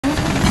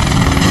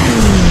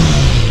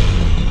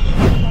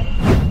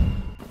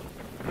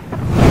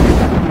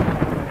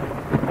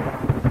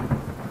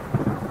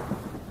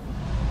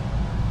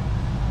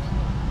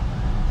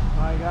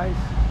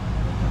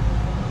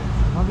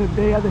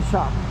day at the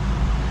shop.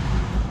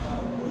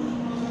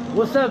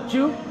 What's up,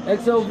 Chu?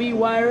 XOV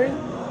Wiring.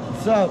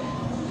 What's up?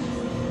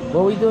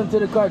 What are we doing to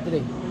the car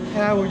today?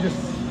 Yeah, we're just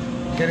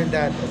getting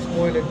that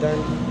spoiler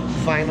done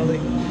finally.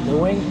 The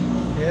wing?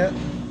 Yeah.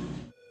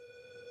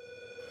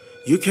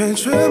 You can't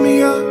trip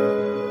me up,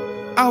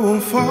 I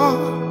won't fall.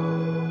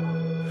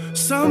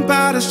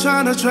 Somebody's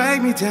trying to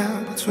drag me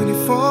down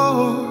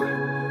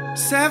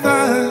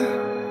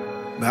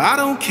 24/7, but I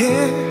don't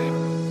care.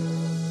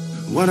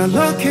 When I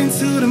look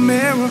into the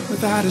mirror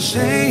without a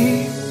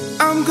shame,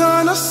 I'm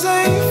gonna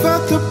say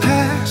fuck the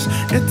past,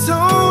 it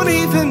don't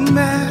even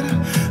matter,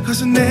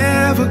 cause it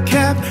never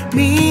kept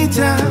me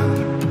down.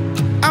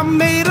 I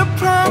made a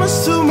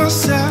promise to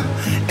myself,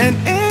 and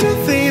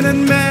anything that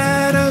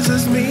matters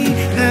is me,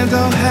 and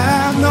I'll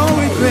have no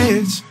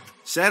regrets.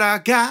 Said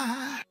I've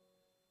got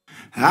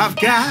no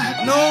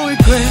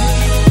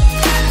regrets.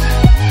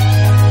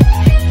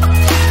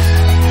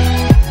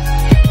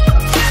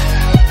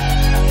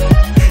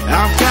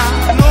 I've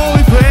got no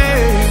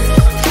regrets.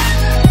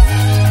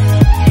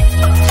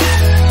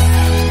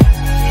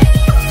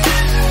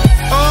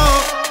 Oh,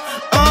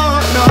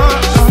 no.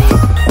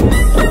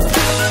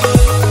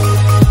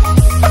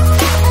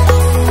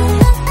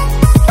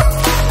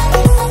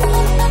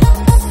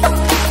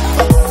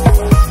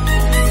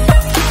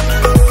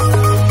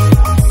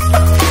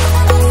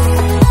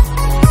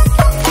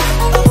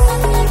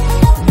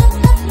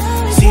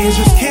 See, it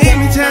just came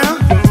me down.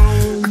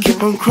 I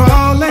keep on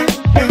crawling.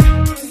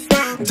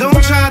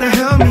 Don't try to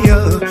help me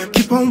up,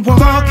 keep on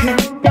walking.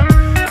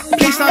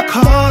 Please stop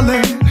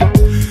calling,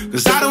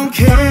 cause I don't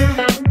care.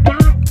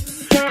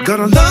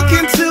 Gonna look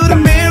into the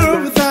mirror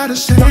without a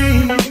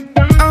shame.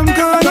 I'm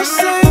gonna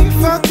say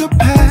fuck the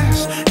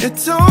past, it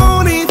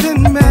don't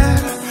even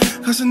matter,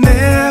 cause it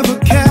never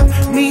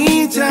kept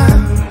me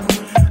down.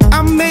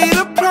 I made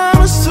a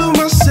promise to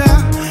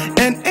myself,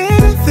 and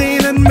anything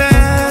that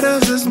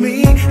matters is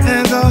me,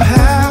 and I'll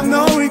have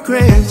no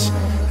regrets.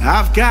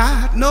 I've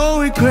got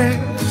no regrets.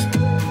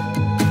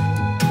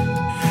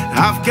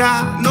 I've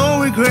got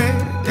no regret,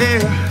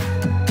 yeah.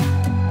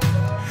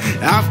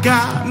 I've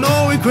got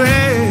no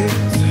regrets.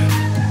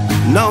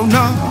 No,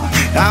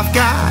 I've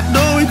got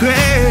no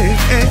regret.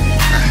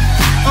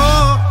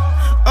 Oh,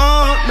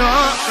 no.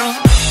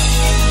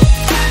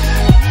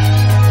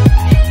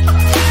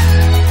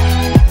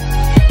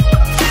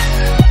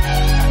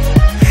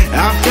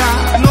 I've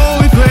got no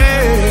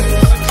regrets.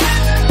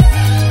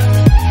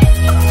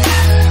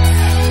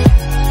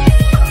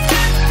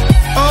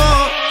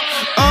 Oh,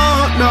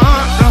 no.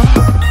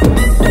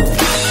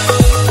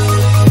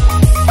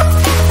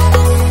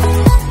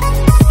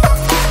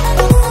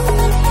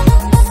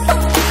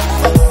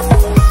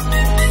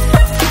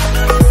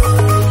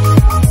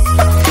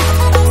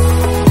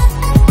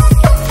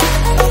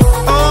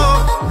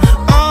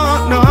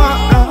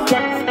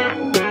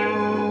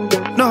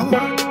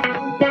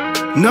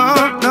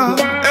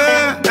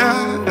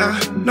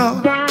 No,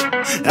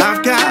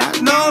 I've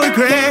got no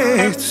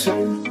regrets.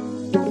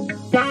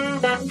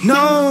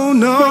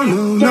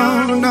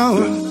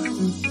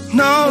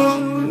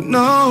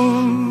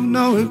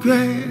 No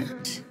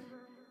regrets.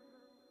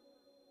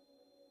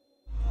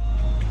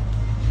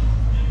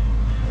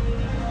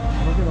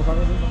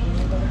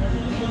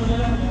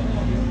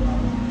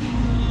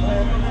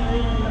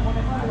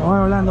 All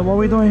right, Orlando, what are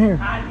we doing here?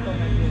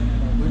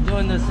 We're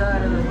doing the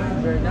side of the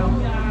wing right now.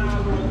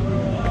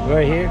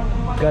 Right here,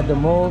 got the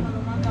mold.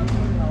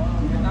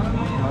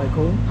 Alright,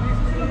 cool.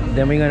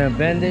 Then we're gonna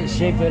bend it,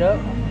 shape it up.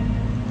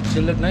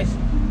 Should look nice.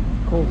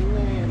 Cool.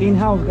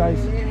 In-house, guys.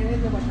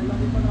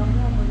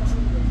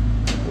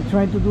 We're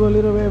trying to do a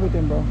little bit of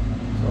everything, bro.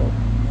 So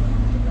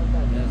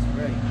That's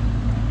right.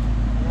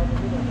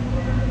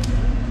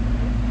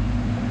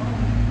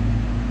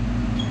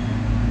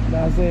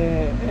 that's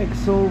a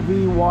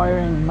XOV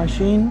wiring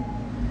machine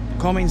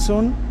coming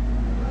soon.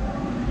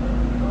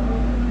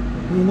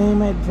 We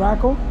name it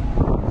DRAKO.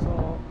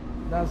 So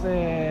that's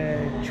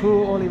a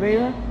true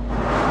elevator.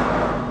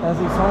 That's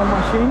its own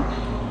machine.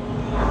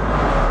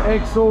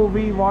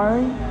 XOV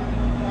wiring.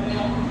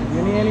 If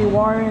you need any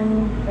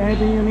wiring,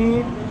 anything you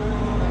need,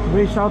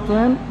 reach out to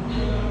him.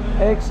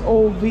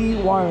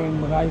 XOV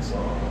wiring, guys.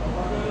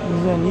 This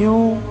is a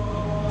new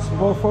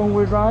sport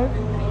front-wheel drive.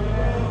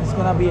 It's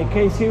gonna be a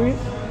K series.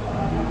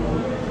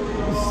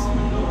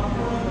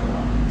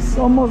 It's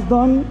almost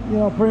done. You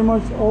know, pretty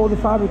much all the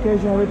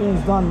fabrication, everything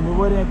is done. We're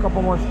waiting a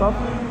couple more stuff,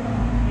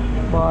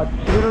 but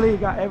literally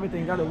got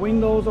everything. Got the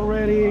windows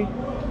already.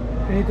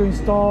 You need to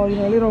install, you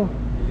know,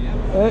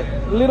 a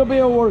little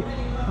bit of work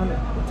and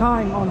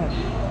time on it.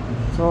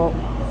 So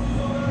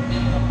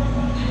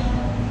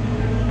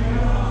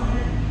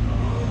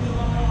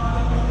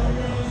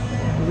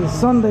this is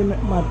Sunday,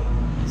 my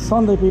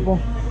Sunday people.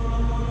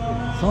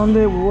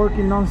 Sunday we're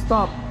working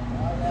non-stop.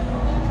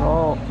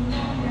 So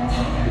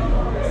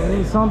if you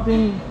need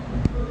something,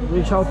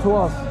 reach out to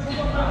us.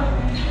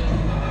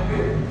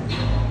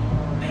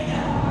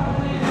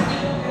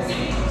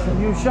 It's a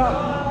new shop.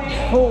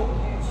 Cool.